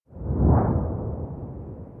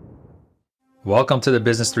Welcome to the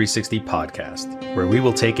Business 360 podcast, where we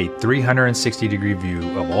will take a 360-degree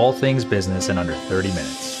view of all things business in under 30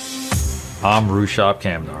 minutes. I'm Rushab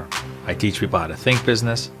Kamdar. I teach people how to think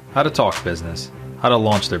business, how to talk business, how to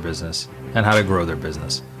launch their business, and how to grow their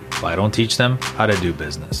business. But I don't teach them how to do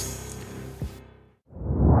business.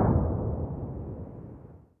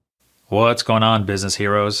 What's going on, business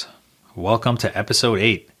heroes? Welcome to episode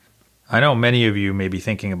 8. I know many of you may be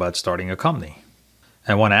thinking about starting a company,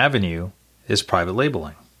 and one avenue is private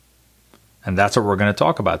labeling. And that's what we're going to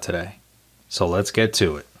talk about today. So let's get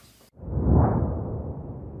to it.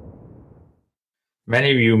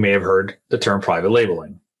 Many of you may have heard the term private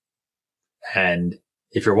labeling. And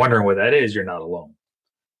if you're wondering what that is, you're not alone.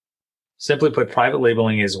 Simply put, private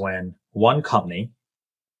labeling is when one company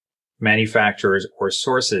manufactures or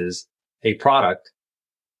sources a product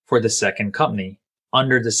for the second company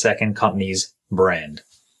under the second company's brand.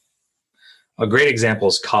 A great example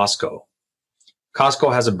is Costco.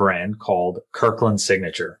 Costco has a brand called Kirkland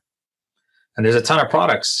Signature. And there's a ton of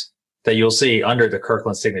products that you'll see under the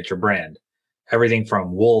Kirkland Signature brand. Everything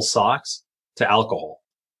from wool socks to alcohol.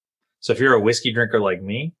 So if you're a whiskey drinker like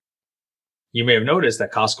me, you may have noticed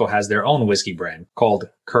that Costco has their own whiskey brand called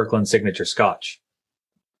Kirkland Signature Scotch.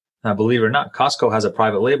 Now, believe it or not, Costco has a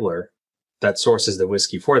private labeler that sources the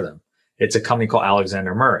whiskey for them. It's a company called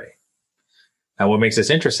Alexander Murray. And what makes this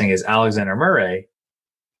interesting is Alexander Murray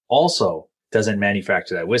also doesn't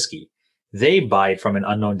manufacture that whiskey. They buy it from an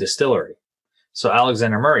unknown distillery. So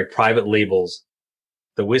Alexander Murray private labels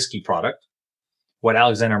the whiskey product. What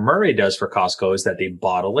Alexander Murray does for Costco is that they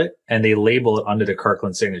bottle it and they label it under the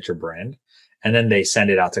Kirkland Signature brand, and then they send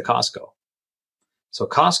it out to Costco. So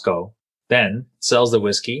Costco then sells the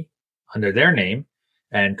whiskey under their name,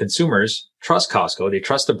 and consumers trust Costco. They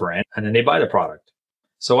trust the brand, and then they buy the product.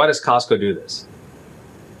 So why does Costco do this?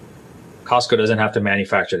 Costco doesn't have to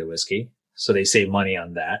manufacture the whiskey, so they save money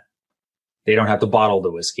on that. They don't have to bottle the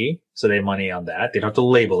whiskey, so they save money on that. They don't have to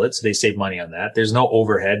label it, so they save money on that. There's no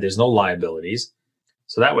overhead. There's no liabilities.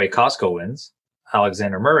 So that way Costco wins,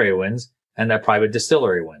 Alexander Murray wins, and that private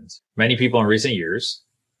distillery wins. Many people in recent years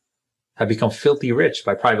have become filthy rich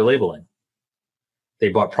by private labeling. They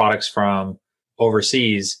bought products from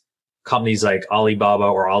overseas, companies like Alibaba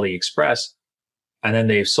or AliExpress, and then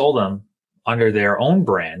they've sold them under their own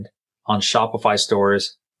brand on Shopify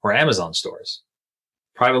stores or Amazon stores.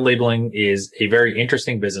 Private labeling is a very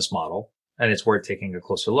interesting business model, and it's worth taking a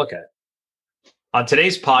closer look at. On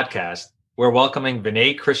today's podcast, we're welcoming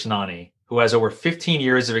Vinay Krishnani, who has over 15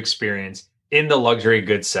 years of experience in the luxury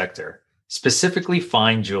goods sector, specifically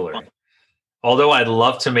fine jewelry. Although I'd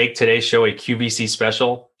love to make today's show a QVC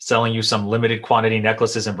special, selling you some limited quantity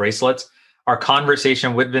necklaces and bracelets, our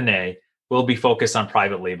conversation with Vinay will be focused on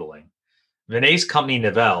private labeling. Vinay's company,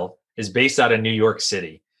 Nivelle, is based out of New York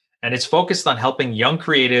City, and it's focused on helping young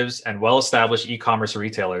creatives and well-established e-commerce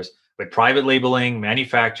retailers with private labeling,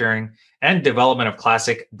 manufacturing, and development of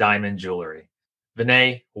classic diamond jewelry.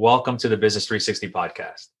 Vinay, welcome to the Business 360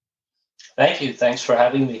 podcast. Thank you. Thanks for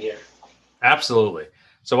having me here. Absolutely.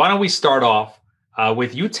 So why don't we start off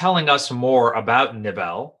with you telling us more about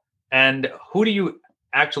Nivelle and who do you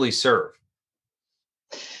actually serve?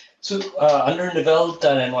 So under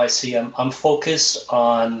Nivelle.nyc, I'm focused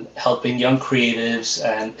on helping young creatives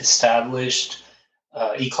and established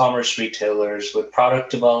e-commerce retailers with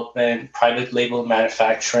product development, private label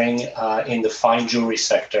manufacturing in the fine jewelry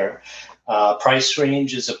sector. Price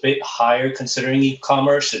range is a bit higher considering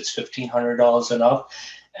e-commerce. It's $1,500 and up.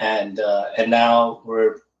 And now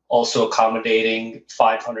we're also accommodating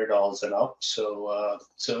 $500 and up. So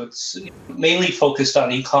it's mainly focused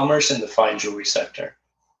on e-commerce in the fine jewelry sector.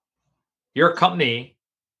 Your company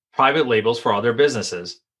private labels for other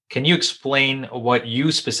businesses. Can you explain what you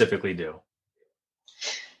specifically do?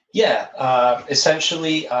 Yeah,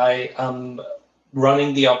 essentially I am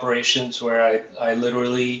running the operations where I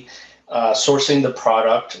literally sourcing the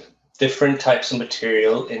product, different types of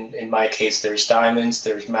material. In my case, there's diamonds,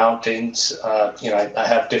 there's mountains. I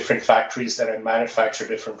have different factories that I manufacture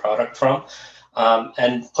different product from,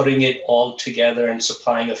 and putting it all together and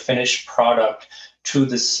supplying a finished product to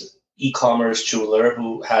this e-commerce jeweler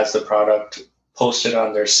who has the product posted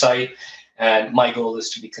on their site. And my goal is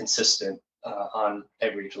to be consistent on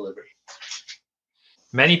every delivery.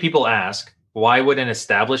 Many people ask, why would an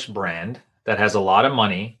established brand that has a lot of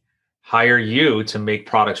money hire you to make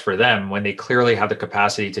products for them when they clearly have the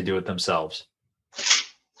capacity to do it themselves?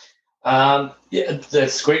 Yeah,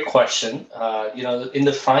 that's a great question. In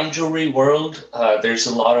the fine jewelry world, there's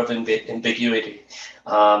a lot of ambiguity.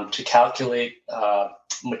 to calculate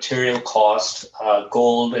material cost,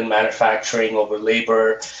 gold and manufacturing over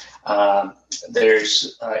labor.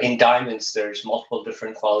 There's in diamonds, there's multiple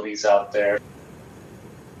different qualities out there.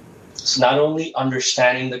 So not only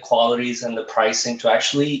understanding the qualities and the pricing to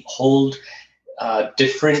actually hold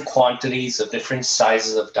different quantities of different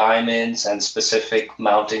sizes of diamonds and specific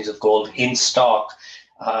mountings of gold in stock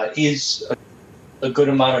is a good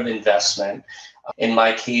amount of investment. In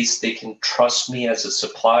my case, they can trust me as a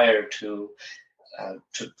supplier to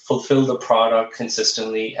fulfill the product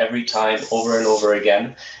consistently every time, over and over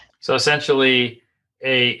again. So essentially,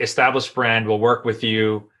 a established brand will work with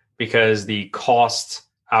you because the costs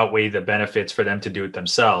outweigh the benefits for them to do it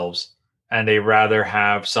themselves, and they rather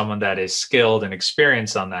have someone that is skilled and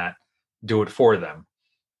experienced on that do it for them.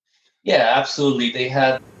 Yeah, absolutely. They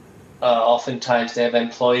have oftentimes they have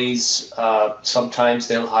employees. Sometimes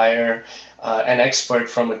they'll hire an expert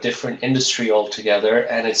from a different industry altogether,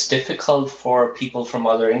 and it's difficult for people from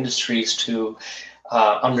other industries to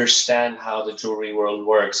understand how the jewelry world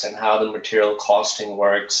works and how the material costing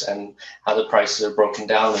works and how the prices are broken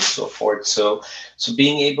down and so forth. So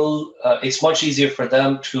being able, it's much easier for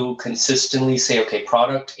them to consistently say, okay,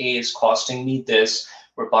 product A is costing me this.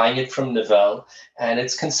 We're buying it from Novell, and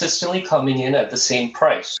it's consistently coming in at the same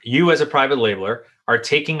price. You, as a private labeler, are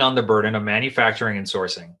taking on the burden of manufacturing and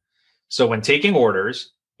sourcing. So when taking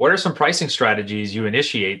orders, what are some pricing strategies you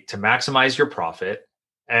initiate to maximize your profit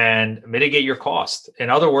and mitigate your cost? In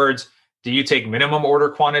other words, do you take minimum order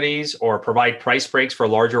quantities or provide price breaks for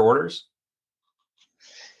larger orders?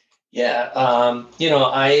 Yeah,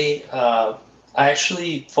 I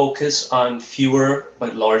actually focus on fewer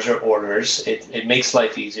but larger orders. It makes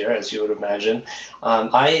life easier, as you would imagine.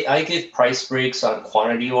 I give price breaks on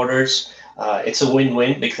quantity orders. It's a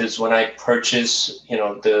win-win because when I purchase,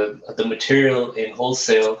 the material in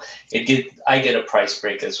wholesale, I get a price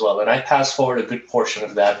break as well, and I pass forward a good portion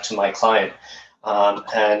of that to my client.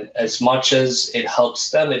 And as much as it helps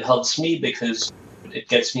them, it helps me because it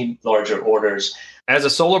gets me larger orders. As a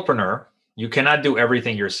solopreneur, you cannot do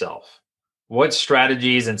everything yourself. What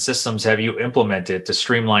strategies and systems have you implemented to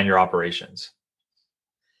streamline your operations?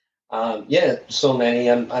 Yeah, so many.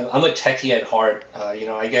 I'm a techie at heart.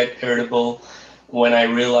 I get irritable when I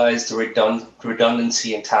realize the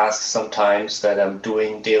redundancy in tasks sometimes that I'm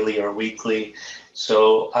doing daily or weekly.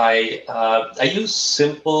 So I use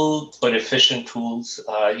simple but efficient tools.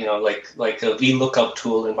 Like a VLOOKUP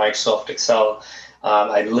tool in Microsoft Excel.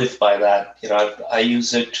 I live by that. I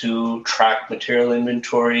use it to track material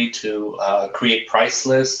inventory, to create price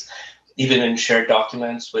lists, even in shared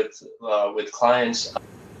documents with clients.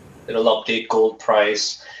 It'll update gold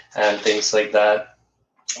price and things like that.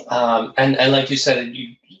 And like you said,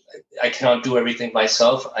 I cannot do everything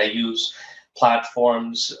myself. I use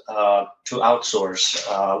platforms to outsource.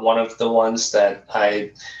 One of the ones that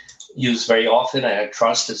I use very often and I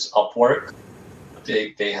trust is Upwork.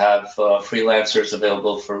 They have freelancers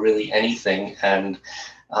available for really anything, and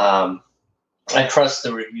I trust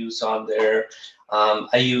the reviews on there.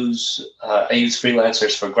 I use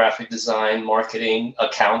freelancers for graphic design, marketing,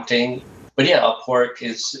 accounting. But yeah, Upwork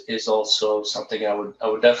is also something I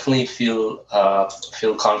would definitely feel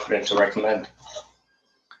confident to recommend.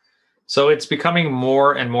 So it's becoming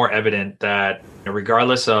more and more evident that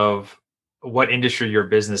regardless of what industry your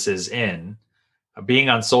business is in, being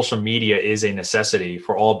on social media is a necessity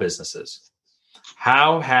for all businesses.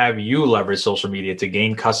 How have you leveraged social media to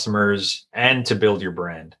gain customers and to build your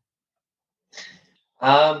brand?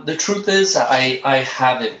 The truth is, I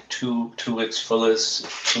haven't to its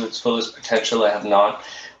fullest potential. I have not.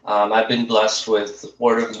 I've been blessed with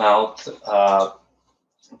word of mouth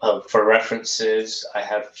for references. I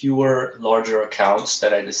have fewer larger accounts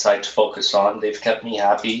that I decide to focus on. They've kept me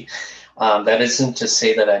happy. That isn't to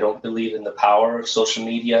say that I don't believe in the power of social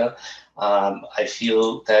media. I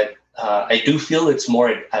feel that I do feel it's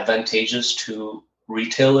more advantageous to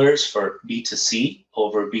retailers for B2C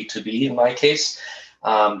over B2B in my case.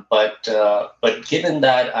 But given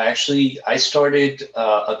that, I started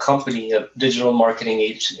a company, a digital marketing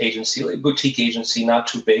agency, like boutique agency, not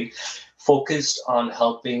too big, focused on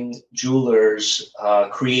helping jewelers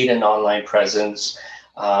create an online presence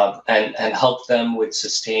and help them with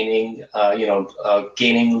sustaining,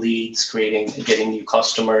 gaining leads, getting new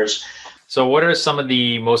customers. So what are some of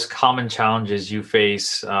the most common challenges you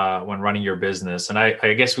face when running your business? And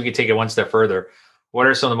I guess we could take it one step further. What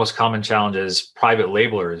are some of the most common challenges private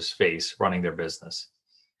labelers face running their business?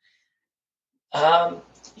 And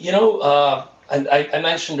I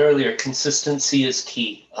mentioned earlier, consistency is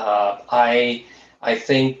key. I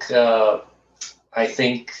think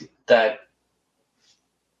that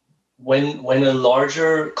when a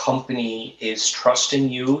larger company is trusting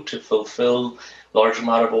you to fulfill large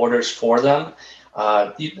amount of orders for them,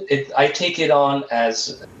 I take it on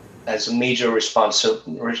as a major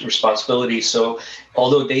responsibility. So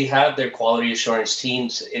although they have their quality assurance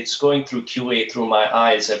teams, it's going through QA through my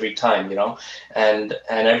eyes every time, and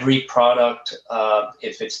every product,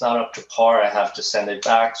 if it's not up to par, I have to send it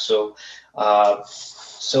back.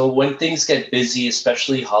 So when things get busy,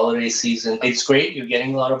 especially holiday season, it's great. You're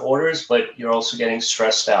getting a lot of orders, but you're also getting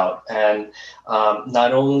stressed out. And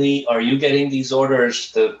not only are you getting these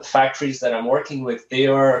orders, the factories that I'm working with, they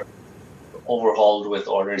are overhauled with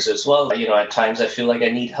orders as well. At times I feel like I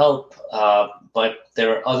need help, but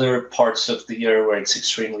there are other parts of the year where it's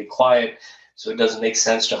extremely quiet. So it doesn't make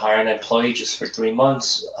sense to hire an employee just for 3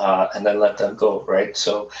 months and then let them go, right?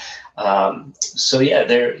 So yeah,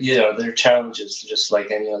 there are challenges just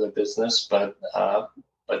like any other business, but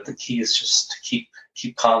the key is just to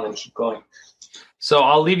keep calm and keep going. So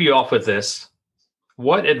I'll leave you off with this.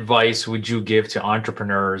 What advice would you give to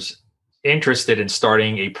entrepreneurs interested in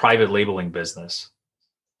starting a private labeling business?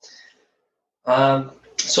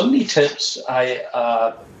 So many tips.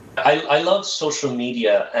 I love social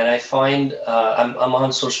media, and I find I'm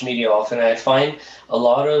on social media often. And I find a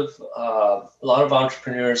lot of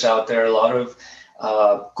entrepreneurs out there, a lot of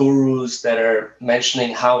gurus that are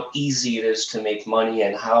mentioning how easy it is to make money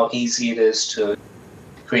and how easy it is to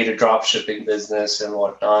create a drop shipping business and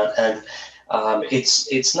whatnot. And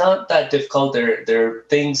it's not that difficult. There are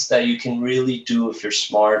things that you can really do if you're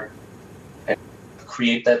smart and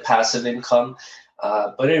create that passive income.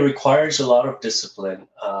 But it requires a lot of discipline,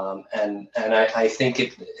 and I think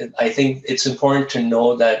it's important to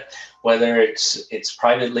know that whether it's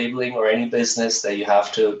private labeling or any business, that you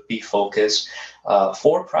have to be focused.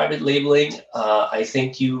 For private labeling, I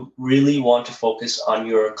think you really want to focus on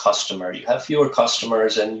your customer. You have fewer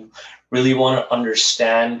customers, and you really want to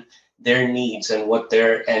understand their needs and what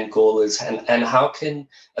their end goal is, and how can,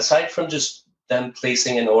 aside from just them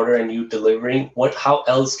placing an order and you delivering, how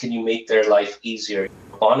else can you make their life easier?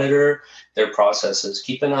 Monitor their processes,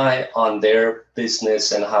 keep an eye on their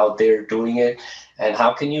business and how they're doing it, and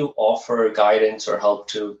how can you offer guidance or help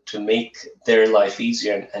to make their life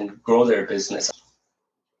easier and grow their business.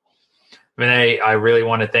 Vinay, I really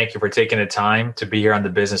want to thank you for taking the time to be here on the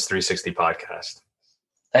Business 360 podcast.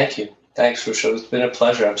 Thank you. Thanks, Rusho. It's been a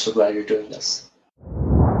pleasure. I'm so glad you're doing this.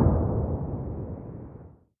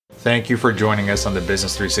 Thank you for joining us on the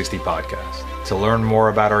Business 360 podcast. To learn more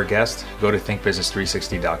about our guest, go to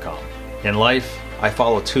thinkbusiness360.com. In life, I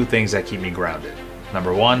follow 2 things that keep me grounded.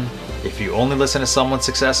 Number 1, if you only listen to someone's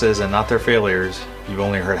successes and not their failures, you've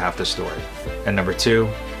only heard half the story. And number 2,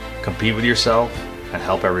 compete with yourself and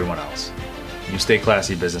help everyone else. You stay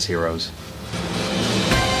classy, business heroes.